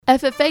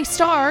FFA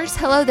Stars,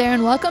 hello there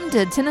and welcome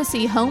to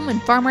Tennessee Home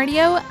and Farm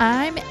Radio.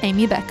 I'm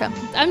Amy Beckham.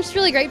 I'm just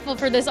really grateful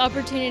for this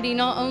opportunity,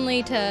 not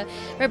only to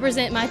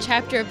represent my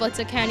chapter of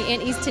Bledsoe County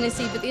and East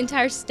Tennessee, but the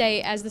entire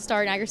state as the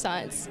Star in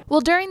Agriscience.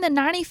 Well, during the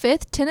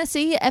 95th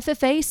Tennessee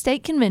FFA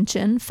State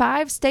Convention,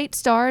 5 State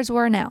Stars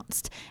were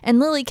announced, and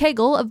Lillie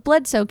Cagle of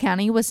Bledsoe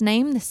County was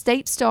named the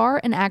State Star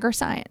in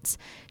Agriscience.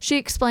 She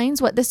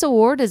explains what this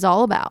award is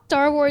all about.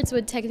 Star awards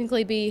would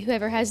technically be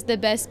whoever has the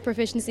best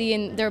proficiency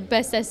and their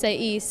best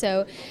SAE,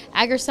 so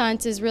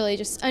Agriscience is really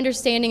just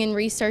understanding and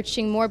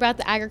researching more about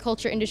the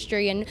agriculture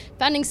industry and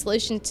finding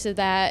solutions to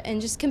that, and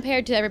just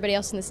compared to everybody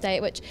else in the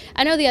state, which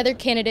I know the other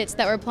candidates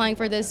that were applying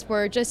for this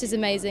were just as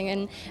amazing,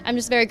 and I'm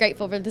just very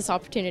grateful for this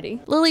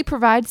opportunity. Lillie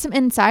provides some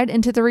insight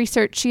into the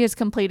research she has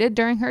completed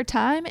during her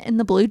time in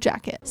the Blue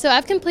Jacket. So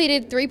I've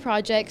completed 3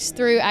 projects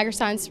through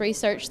Agriscience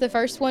research. The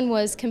first one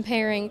was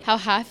comparing how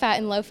high-fat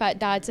and low-fat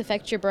diets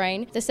affect your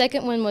brain. The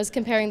second one was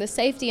comparing the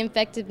safety and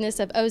effectiveness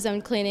of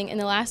ozone cleaning, and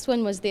the last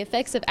one was the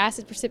effects of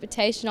acid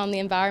precipitation on the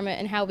environment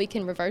and how we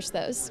can reverse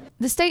those.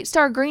 The State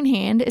Star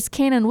Greenhand is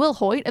Cannon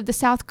Wilhoit of the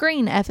South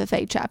Greene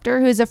FFA chapter,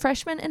 who is a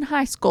freshman in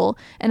high school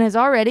and has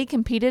already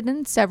competed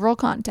in several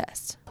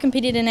contests.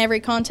 Competed in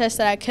every contest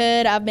that I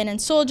could. I've been in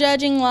soil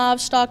judging,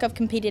 livestock, I've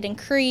competed in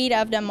creed,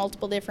 I've done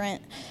multiple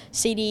different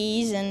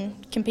CDEs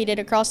and competed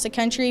across the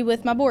country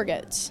with my Boer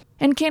goats.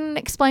 And Cannon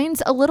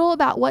explains a little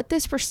about what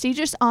this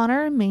prestigious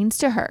honor means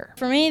to her.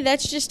 For me,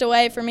 that's just a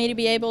way for me to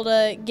be able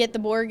to get the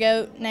Boer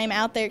goat name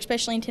out there,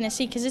 especially in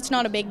Tennessee, because it's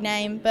not a big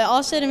name. But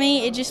also to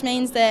me, it just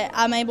means that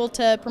I'm able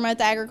to promote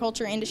the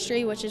agriculture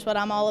industry, which is what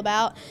I'm all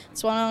about.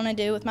 It's what I want to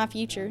do with my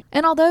future.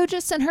 And although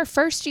just in her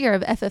first year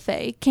of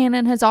FFA,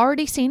 Cannon has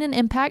already seen an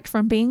impact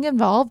from being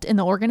involved in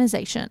the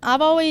organization. I've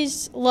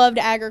always loved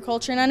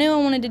agriculture, and I knew I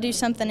wanted to do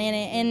something in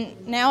it.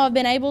 And now I've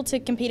been able to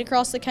compete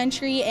across the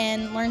country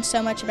and learn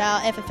so much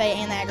about FFA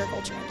and the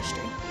agriculture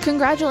industry.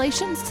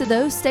 Congratulations to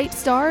those State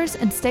Stars,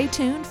 and stay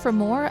tuned for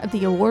more of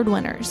the award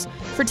winners.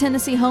 For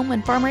Tennessee Home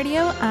and Farm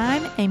Radio,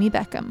 I'm Amy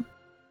Beckham.